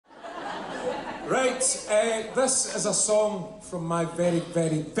Right, this is a song from my very,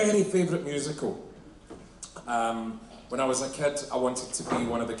 very, very favourite musical. When I was a kid, I wanted to be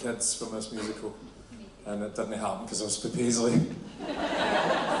one of the kids from this musical, and it didn't happen because I was Paisley.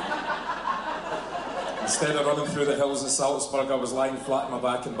 Instead of running through the hills of Salzburg, I was lying flat on my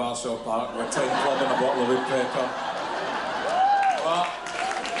back in Barshaw Park with a time club and a bottle of woodpecker.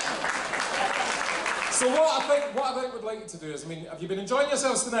 So what I think we'd like you to do is, have you been enjoying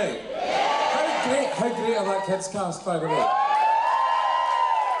yourselves tonight? Yeah. How great are that kids cast, by the way?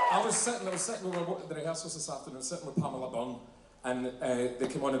 I was sitting, we were at the rehearsals this afternoon, sitting with Pamela Byrne, and they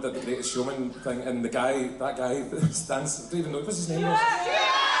came on and did the Greatest Showman thing, and that guy that stands, I don't even know what his name was.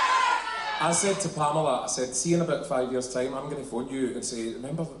 I said to Pamela, see in about 5 years' time, I'm going to phone you and say,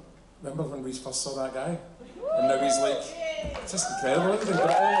 remember when we first saw that guy? And now he's like, it's just incredible, isn't it? They're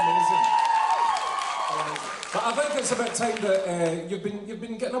all amazing. But I think it's about time that you've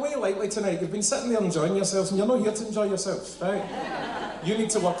been getting away lightly tonight. You've been sitting there enjoying yourselves, and you're not here to enjoy yourselves, right? You need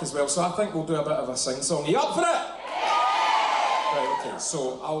to work as well, so I think we'll do a bit of a sing-song. Are you up for it? Right, okay,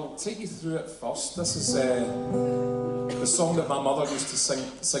 so I'll take you through it first. This is the song that my mother used to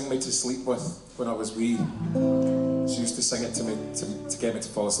sing me to sleep with when I was wee. She used to sing it to me to get me to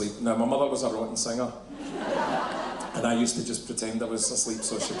fall asleep. Now, my mother was a rotten singer, and I used to just pretend I was asleep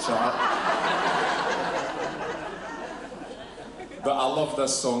so she'd shut up. But I love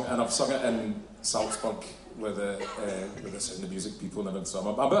this song, and I've sung it in Salzburg with the Sound of Music people and so I'm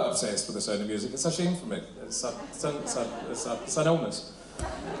a bit obsessed with the Sound of Music. It's a shame for me. It's an illness.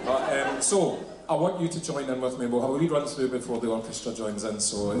 So I want you to join in with me. We'll have a wee run through before the orchestra joins in.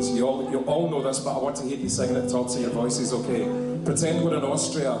 So you all know this, but I want to hear you singing at the tops of your voices. Okay? Pretend we're in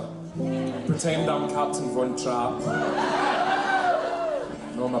Austria. Pretend I'm Captain Von Trapp.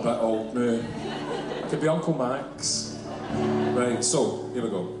 No, I'm a bit old now. I could be Uncle Max. Right, so, here we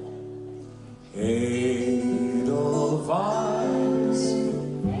go. Edelweiss,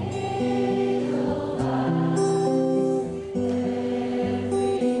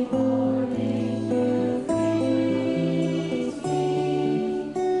 every morning you greet me,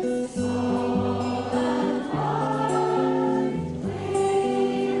 tall and wide, clean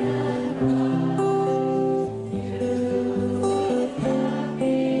and bright, you look happy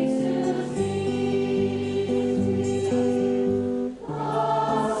to see.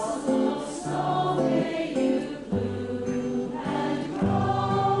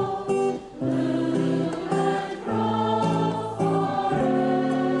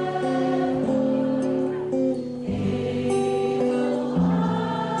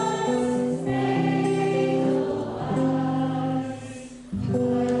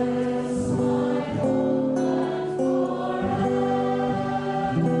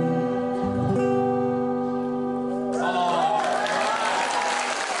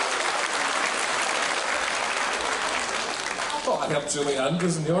 I heard Julie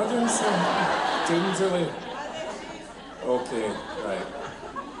Andrews in the audience. Jane Julie. Okay, right.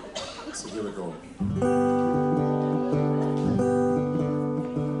 So here we go.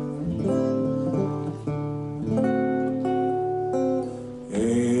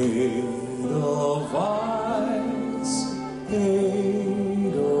 Edelweiss,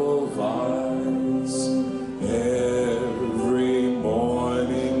 Edelweiss, every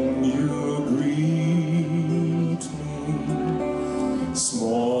morning you greet me.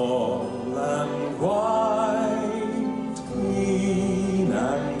 Small and white, clean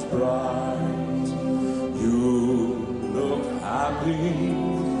and bright, you look happy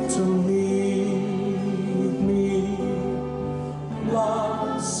to meet me.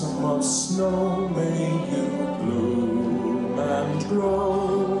 Blossom of snow, may you bloom and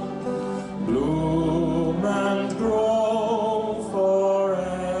grow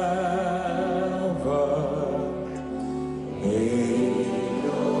forever. Edelweiss,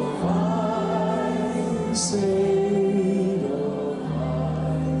 Edelweiss,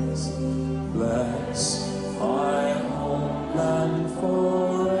 bless my homeland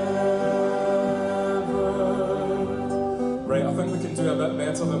forever. Right, I think we can do a bit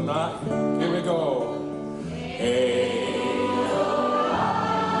better than that. Here we go.